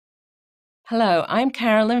Hello, I'm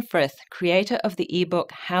Carolyn Frith, creator of the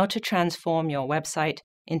ebook How to Transform Your Website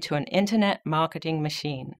into an Internet Marketing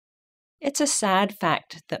Machine. It's a sad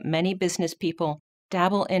fact that many business people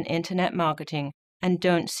dabble in internet marketing and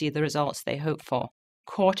don't see the results they hope for,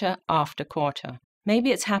 quarter after quarter.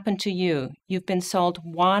 Maybe it's happened to you. You've been sold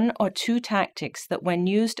one or two tactics that, when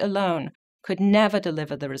used alone, could never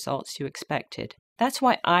deliver the results you expected. That's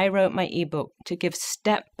why I wrote my ebook, to give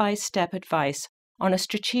step-by-step advice on a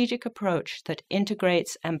strategic approach that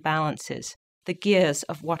integrates and balances the gears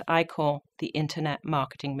of what I call the Internet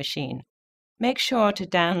Marketing Machine. Make sure to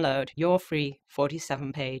download your free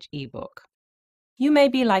 47-page ebook. You may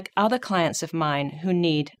be like other clients of mine who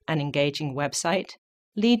need an engaging website,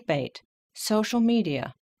 lead bait, social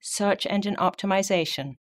media, search engine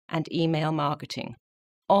optimization, and email marketing,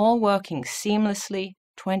 all working seamlessly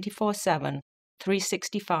 24/7,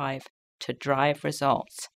 365 to drive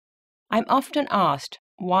results. I'm often asked,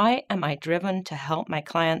 why am I driven to help my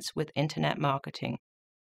clients with internet marketing?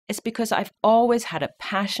 It's because I've always had a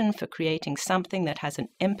passion for creating something that has an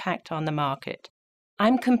impact on the market.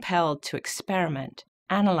 I'm compelled to experiment,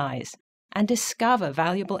 analyze, and discover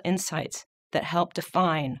valuable insights that help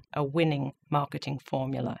define a winning marketing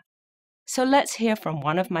formula. So let's hear from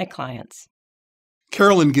one of my clients.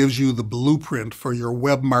 Carolyn gives you the blueprint for your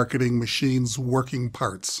web marketing machine's working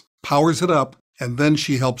parts, powers it up, and then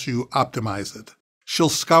she helps you optimize it. She'll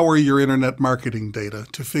scour your internet marketing data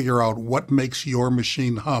to figure out what makes your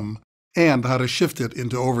machine hum and how to shift it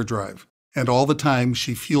into overdrive. And all the time,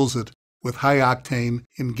 she fuels it with high-octane,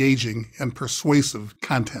 engaging, and persuasive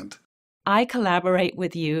content. I collaborate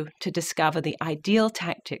with you to discover the ideal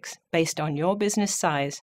tactics based on your business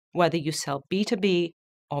size, whether you sell B2B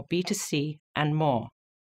or B2C and more,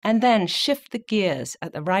 and then shift the gears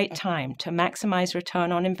at the right time to maximize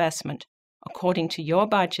return on investment according to your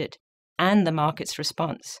budget and the market's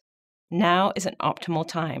response. Now is an optimal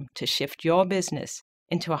time to shift your business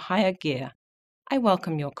into a higher gear. I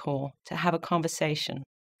welcome your call to have a conversation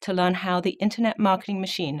to learn how the Internet Marketing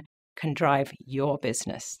Machine can drive your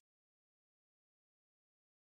business.